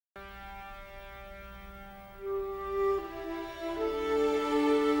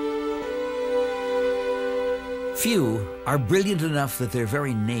Few are brilliant enough that their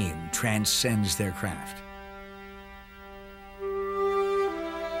very name transcends their craft.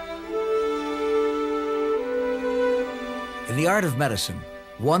 In the art of medicine,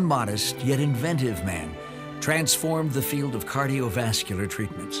 one modest yet inventive man transformed the field of cardiovascular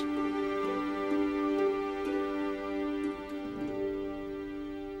treatments.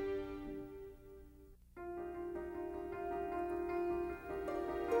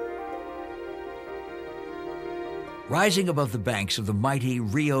 Rising above the banks of the mighty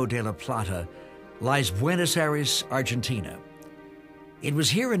Rio de la Plata lies Buenos Aires, Argentina. It was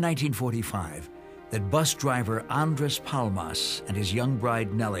here in 1945 that bus driver Andreas Palmaz and his young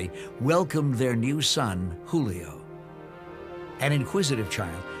bride Nellie welcomed their new son, Julio. An inquisitive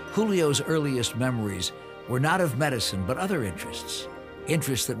child, Julio's earliest memories were not of medicine but other interests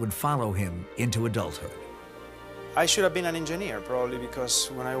that would follow him into adulthood. I should have been an engineer, probably,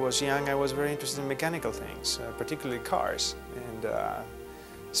 because when I was young I was very interested in mechanical things, particularly cars and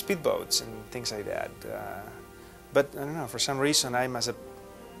speedboats and things like that. But I don't know, for some reason I must have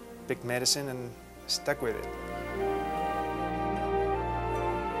picked medicine and stuck with it.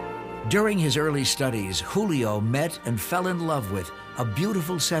 During his early studies, Julio met and fell in love with a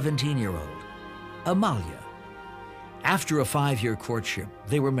beautiful 17-year-old, Amalia. After a 5-year courtship,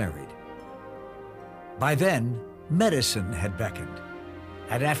 they were married. By then, medicine had beckoned,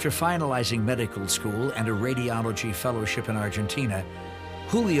 and after finalizing medical school and a radiology fellowship in Argentina,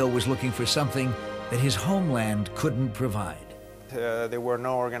 Julio was looking for something that his homeland couldn't provide. There were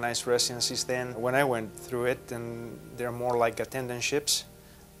no organized residencies then when I went through it, and they're more like attendantships.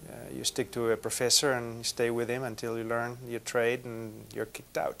 You stick to a professor and you stay with him until you learn your trade and you're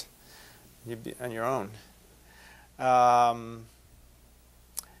kicked out. You're on your own.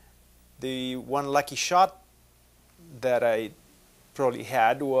 The one lucky shot that I probably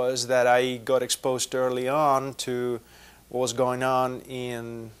had was that I got exposed early on to what was going on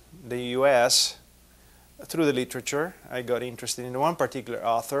in the US through the literature. I got interested in one particular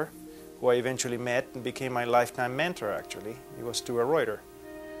author who I eventually met and became my lifetime mentor, actually. He was Stuart Reuter.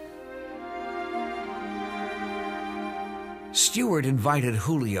 Stuart invited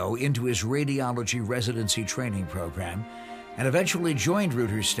Julio into his radiology residency training program and eventually joined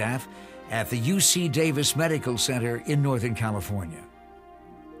Reuter's staff at the UC Davis Medical Center in Northern California.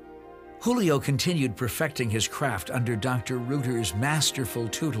 Julio continued perfecting his craft under Dr. Reuter's masterful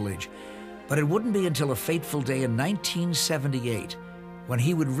tutelage, but it wouldn't be until a fateful day in 1978 when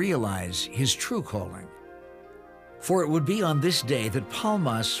he would realize his true calling. For it would be on this day that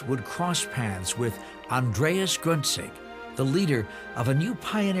Palmaz would cross paths with Andreas Gruenztig, the leader of a new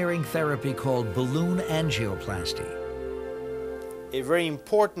pioneering therapy called balloon angioplasty. A very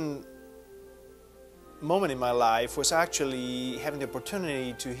important moment in my life was actually having the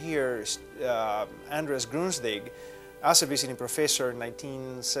opportunity to hear Andreas Gruenztig as a visiting professor in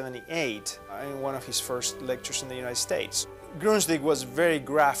 1978 in one of his first lectures in the United States. Gruenztig was very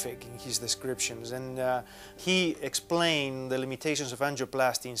graphic in his descriptions, and he explained the limitations of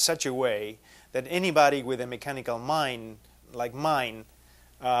angioplasty in such a way that anybody with a mechanical mind like mine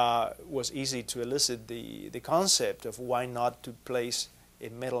was easy to elicit the concept of why not to place a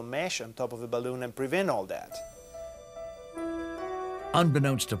metal mesh on top of a balloon and prevent all that.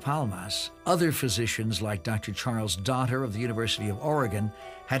 Unbeknownst to Palmaz, other physicians like Dr. Charles Dotter of the University of Oregon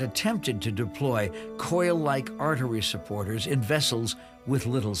had attempted to deploy coil-like artery supporters in vessels with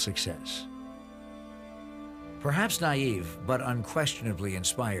little success. Perhaps naive, but unquestionably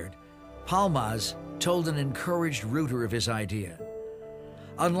inspired, Palmaz told an encouraged Reuter of his idea.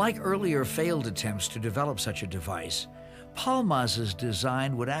 Unlike earlier failed attempts to develop such a device, Palmaz's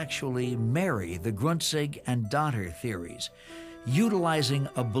design would actually marry the Gruenztig and Dotter theories, utilizing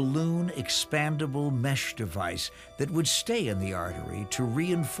a balloon expandable mesh device that would stay in the artery to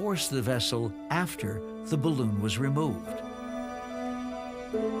reinforce the vessel after the balloon was removed.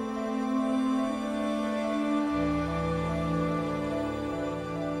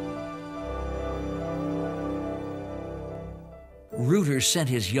 Reuter sent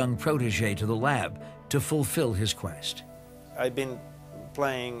his young protege to the lab to fulfill his quest. I've been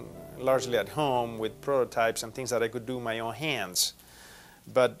playing largely at home with prototypes and things that I could do with my own hands.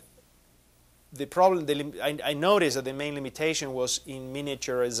 But the problem, I noticed that the main limitation was in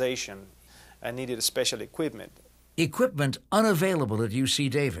miniaturization. I needed special equipment. Equipment unavailable at UC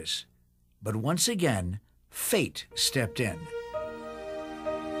Davis. But once again, fate stepped in.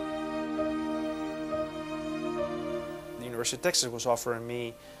 The University of Texas was offering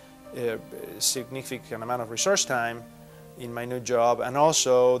me a significant amount of research time in my new job, and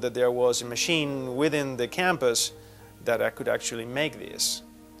also that there was a machine within the campus that I could actually make this.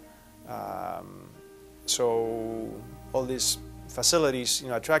 So all these facilities,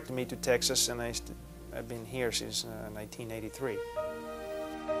 attracted me to Texas, and I've been here since 1983.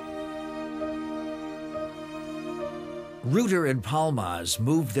 Reuter and Palmaz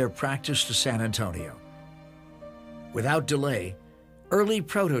moved their practice to San Antonio. Without delay, early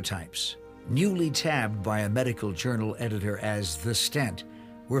prototypes, newly tabbed by a medical journal editor as the stent,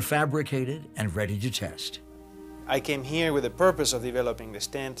 were fabricated and ready to test. I came here with the purpose of developing the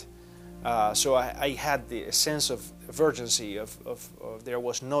stent, so I had the sense of urgency, of there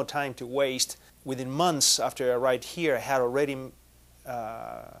was no time to waste. Within months after I arrived here, I had already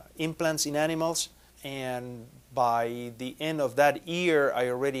implants in animals, and by the end of that year, I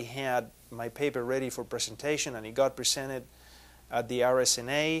already had my paper ready for presentation, and it got presented at the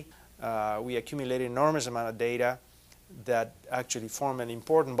RSNA. We accumulated an enormous amount of data that actually formed an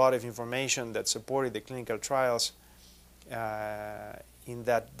important body of information that supported the clinical trials, in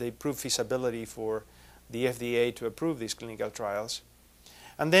that they proved feasibility for the FDA to approve these clinical trials.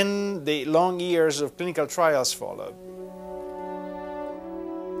 And then the long years of clinical trials followed.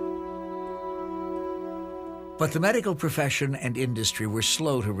 But the medical profession and industry were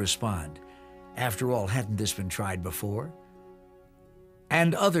slow to respond. After all, hadn't this been tried before?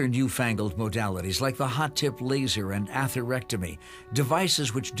 And other newfangled modalities like the hot-tip laser and atherectomy,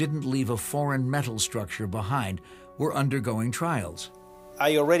 devices which didn't leave a foreign metal structure behind, were undergoing trials.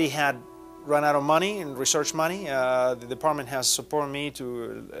 I already had run out of money and research money. The department has supported me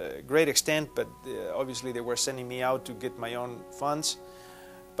to a great extent, but obviously they were sending me out to get my own funds.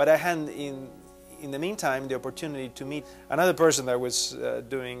 But I had, in the meantime, the opportunity to meet another person that was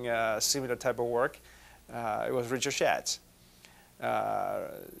doing similar type of work. It was Richard Schatz.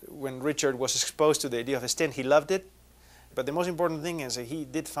 When Richard was exposed to the idea of a stent, he loved it. But the most important thing is that he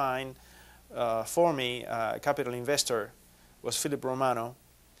did find for me a capital investor, was Phillip Romano,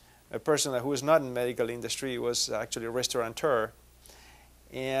 a person who was not in the medical industry, was actually a restaurateur.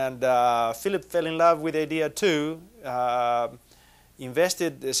 And Phillip fell in love with the idea too,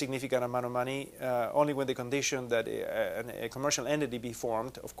 invested a significant amount of money, only with the condition that a commercial entity be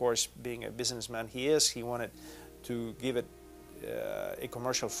formed. Of course, being a businessman he wanted to give it a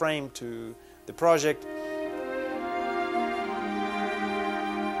commercial frame to the project.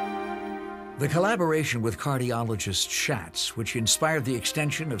 The collaboration with cardiologist Schatz, which inspired the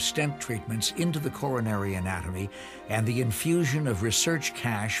extension of stent treatments into the coronary anatomy and the infusion of research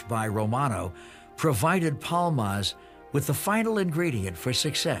cash by Romano, provided Palmaz with the final ingredient for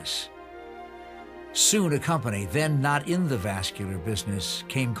success. Soon a company, then not in the vascular business,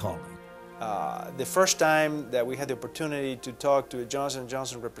 came calling. The first time that we had the opportunity to talk to a Johnson &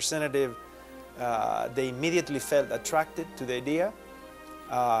 Johnson representative, they immediately felt attracted to the idea.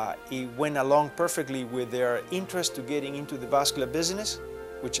 It went along perfectly with their interest to getting into the vascular business,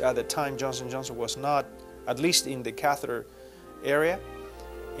 which at the time Johnson & Johnson was not, at least in the catheter area.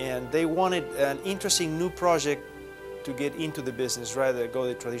 And they wanted an interesting new project to get into the business rather than go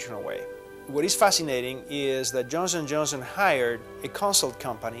the traditional way. What is fascinating is that Johnson & Johnson hired a consult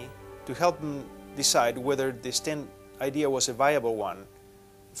company to help them decide whether the stent idea was a viable one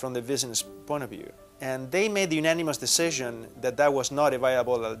from the business point of view. And they made the unanimous decision that that was not a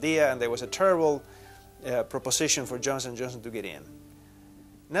viable idea, and there was a terrible proposition for Johnson & Johnson to get in.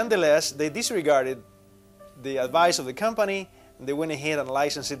 Nonetheless, they disregarded the advice of the company, and they went ahead and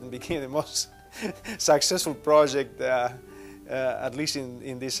licensed it and became the most successful project, at least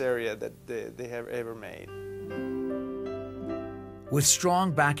in this area, that they have ever made. With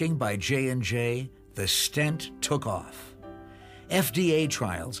strong backing by J&J, the stent took off. FDA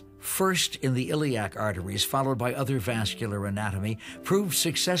trials, first in the iliac arteries, followed by other vascular anatomy, proved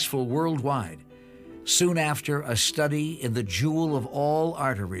successful worldwide. Soon after, a study in the jewel of all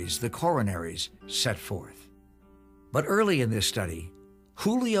arteries, the coronaries, set forth. But early in this study,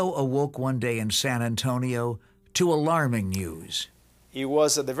 Julio awoke one day in San Antonio to alarming news. It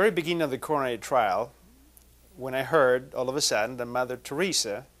was at the very beginning of the coronary trial when I heard, all of a sudden, that Mother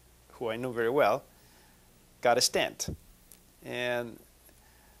Teresa, who I knew very well, got a stent. And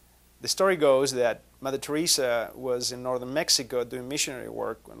the story goes that Mother Teresa was in northern Mexico doing missionary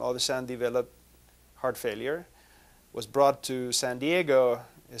work when all of a sudden developed heart failure, was brought to San Diego,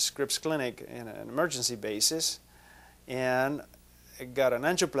 a Scripps Clinic, in an emergency basis, and got an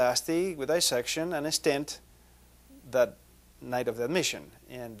angioplasty with dissection and a stent that night of the admission.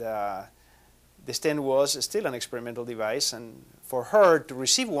 And the stent was still an experimental device, and for her to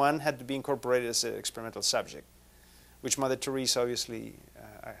receive one had to be incorporated as an experimental subject, which Mother Teresa obviously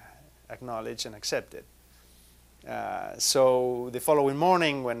acknowledged and accepted. So the following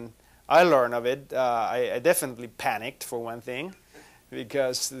morning when I learned of it, I definitely panicked, for one thing,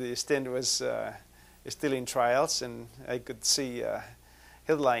 because the stent was is still in trials, and I could see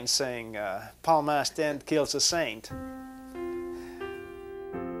headlines saying, Palmaz stent kills a saint.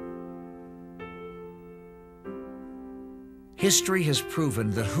 History has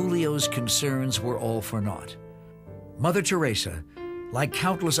proven that Julio's concerns were all for naught. Mother Teresa, like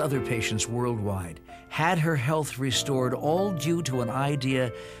countless other patients worldwide, had her health restored, all due to an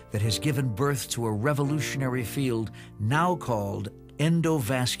idea that has given birth to a revolutionary field now called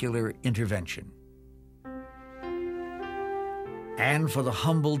endovascular intervention. And for the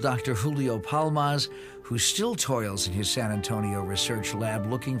humble Dr. Julio Palmaz, who still toils in his San Antonio research lab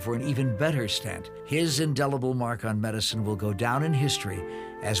looking for an even better stent, his indelible mark on medicine will go down in history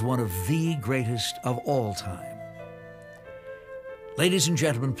as one of the greatest of all time. Ladies and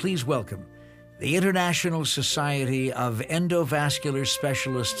gentlemen, please welcome the International Society of Endovascular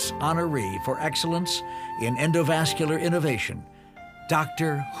Specialists honoree for excellence in endovascular innovation,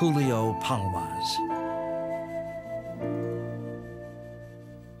 Dr. Julio Palmaz.